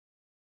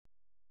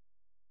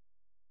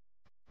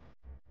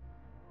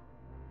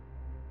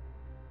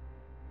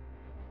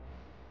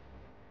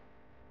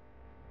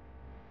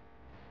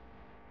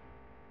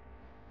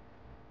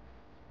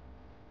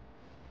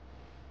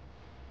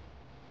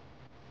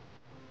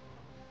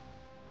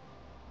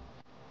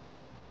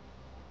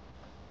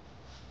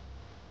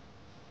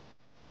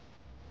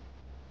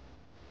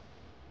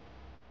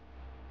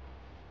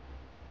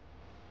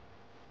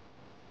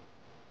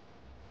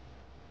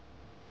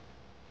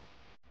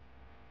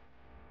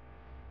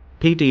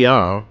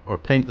PDR, or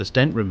paintless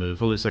dent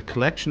removal, is a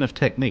collection of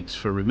techniques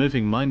for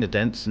removing minor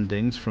dents and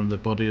dings from the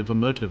body of a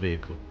motor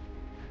vehicle.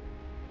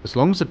 As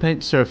long as the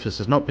paint surface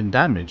has not been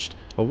damaged,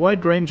 a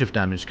wide range of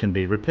damage can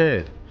be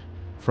repaired,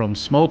 from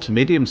small to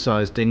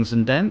medium-sized dings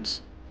and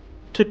dents,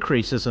 to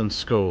creases and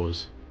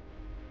scores.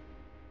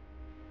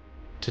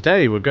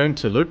 Today we're going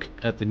to look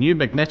at the new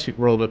magnetic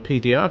roller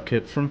PDR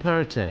kit from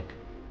Power TEC.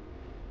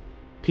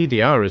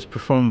 PDR is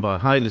performed by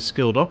highly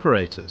skilled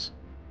operators.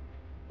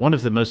 One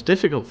of the most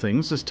difficult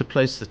things is to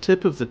place the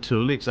tip of the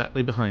tool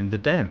exactly behind the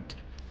dent.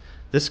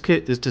 This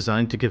kit is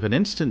designed to give an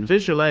instant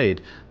visual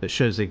aid that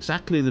shows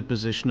exactly the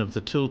position of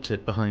the tool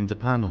tip behind the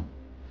panel.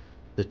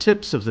 The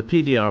tips of the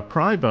PDR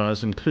pry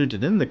bars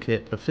included in the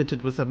kit are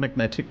fitted with a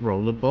magnetic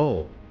roller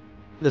ball.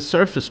 The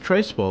surface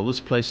trace ball is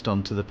placed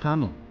onto the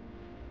panel.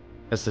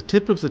 As the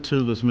tip of the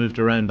tool is moved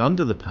around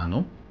under the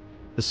panel,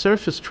 the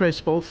surface trace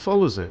ball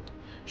follows it,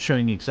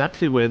 showing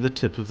exactly where the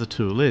tip of the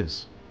tool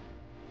is.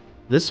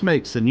 This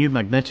makes the new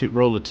magnetic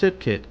roller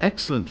tip kit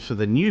excellent for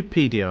the new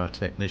PDR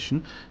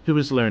technician who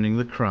is learning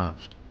the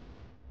craft.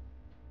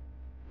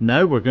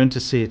 Now we're going to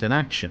see it in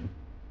action.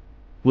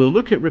 We'll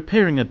look at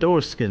repairing a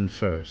door skin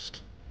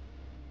first.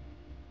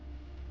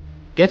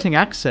 Getting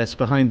access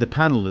behind the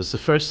panel is the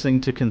first thing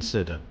to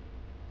consider.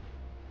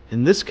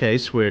 In this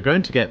case, we're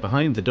going to get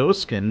behind the door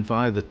skin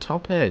via the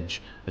top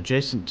edge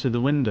adjacent to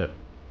the window.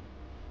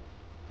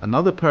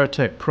 Another Power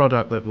TEC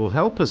product that will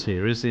help us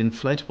here is the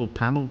inflatable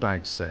panel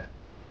bag set.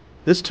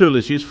 This tool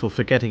is useful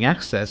for getting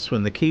access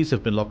when the keys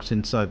have been locked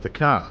inside the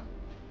car,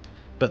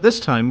 but this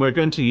time we're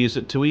going to use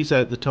it to ease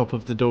out the top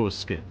of the door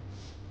skin.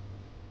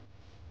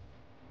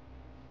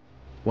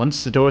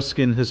 Once the door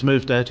skin has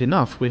moved out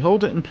enough, we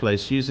hold it in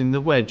place using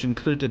the wedge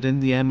included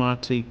in the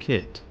MRT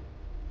kit.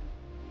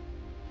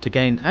 To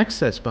gain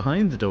access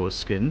behind the door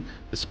skin,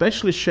 the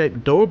specially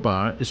shaped door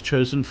bar is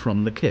chosen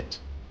from the kit.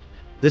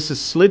 This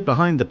is slid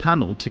behind the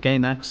panel to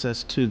gain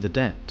access to the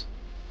dent.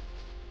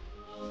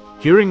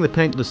 During the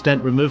paintless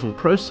dent removal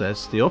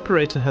process, the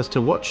operator has to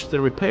watch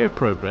the repair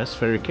progress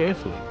very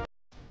carefully.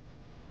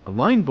 A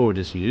line board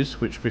is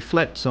used which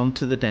reflects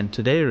onto the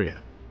dented area.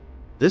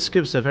 This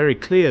gives a very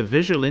clear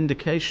visual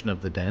indication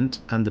of the dent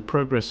and the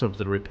progress of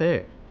the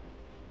repair.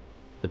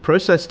 The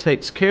process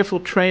takes careful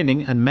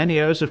training and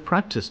many hours of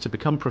practice to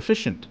become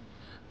proficient,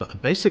 but a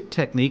basic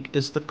technique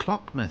is the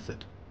clock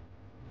method.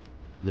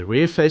 The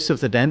rear face of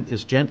the dent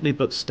is gently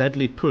but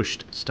steadily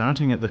pushed,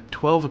 starting at the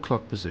 12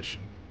 o'clock position,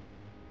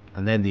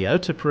 and then the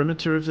outer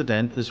perimeter of the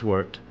dent is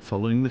worked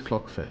following the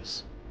clock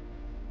face.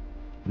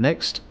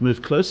 Next,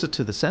 move closer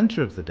to the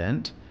center of the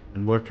dent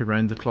and work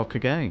around the clock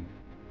again,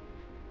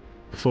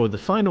 before the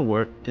final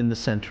work in the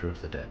center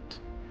of the dent.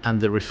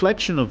 And the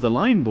reflection of the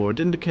line board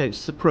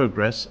indicates the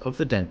progress of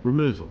the dent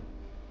removal.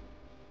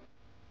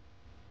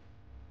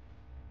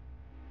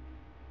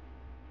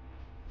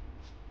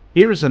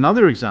 Here is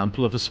another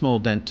example of a small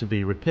dent to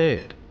be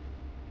repaired,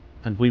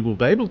 and we will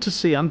be able to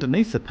see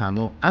underneath the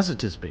panel as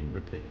it is being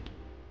repaired.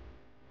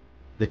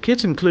 The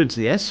kit includes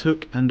the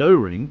S-hook and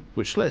O-ring,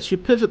 which lets you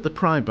pivot the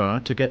pry bar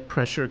to get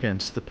pressure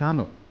against the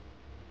panel.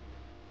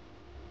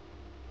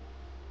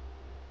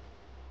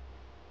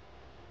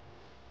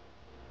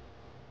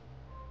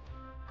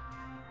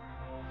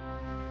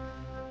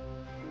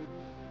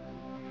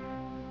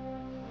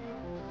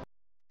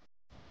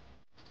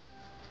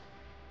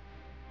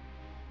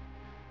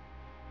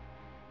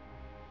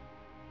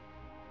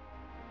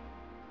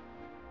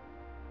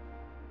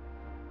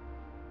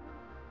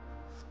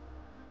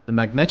 The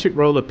magnetic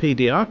roller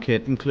PDR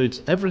kit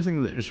includes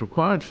everything that is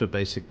required for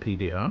basic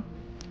PDR,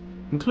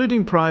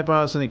 including pry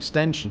bars and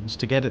extensions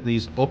to get at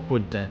these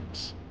awkward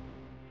dents.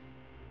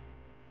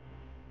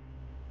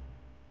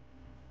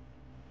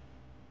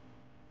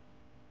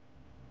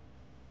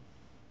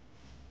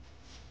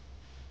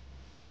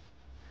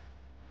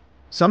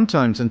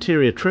 Sometimes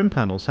interior trim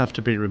panels have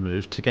to be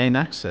removed to gain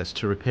access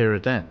to repair a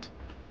dent.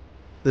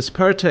 This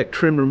Power TEC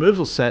trim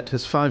removal set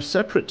has 5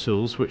 separate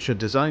tools which are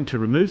designed to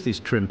remove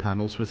these trim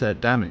panels without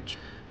damage.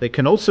 They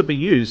can also be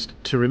used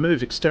to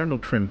remove external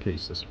trim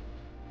pieces.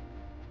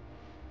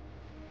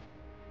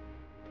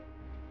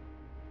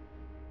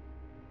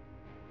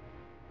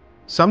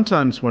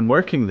 Sometimes when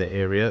working the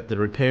area, the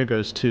repair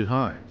goes too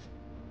high,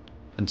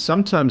 and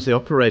sometimes the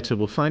operator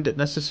will find it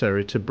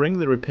necessary to bring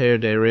the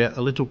repaired area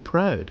a little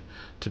proud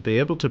to be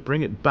able to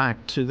bring it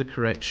back to the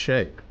correct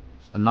shape.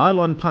 A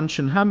nylon punch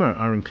and hammer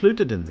are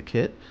included in the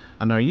kit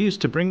and are used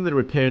to bring the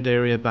repaired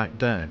area back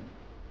down.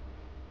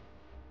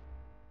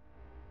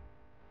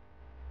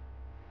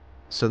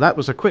 So that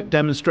was a quick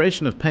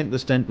demonstration of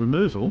paintless dent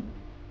removal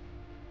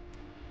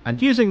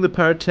and using the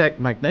Power TEC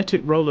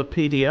magnetic roller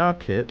PDR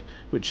kit,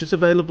 which is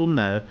available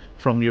now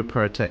from your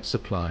Power TEC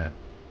supplier.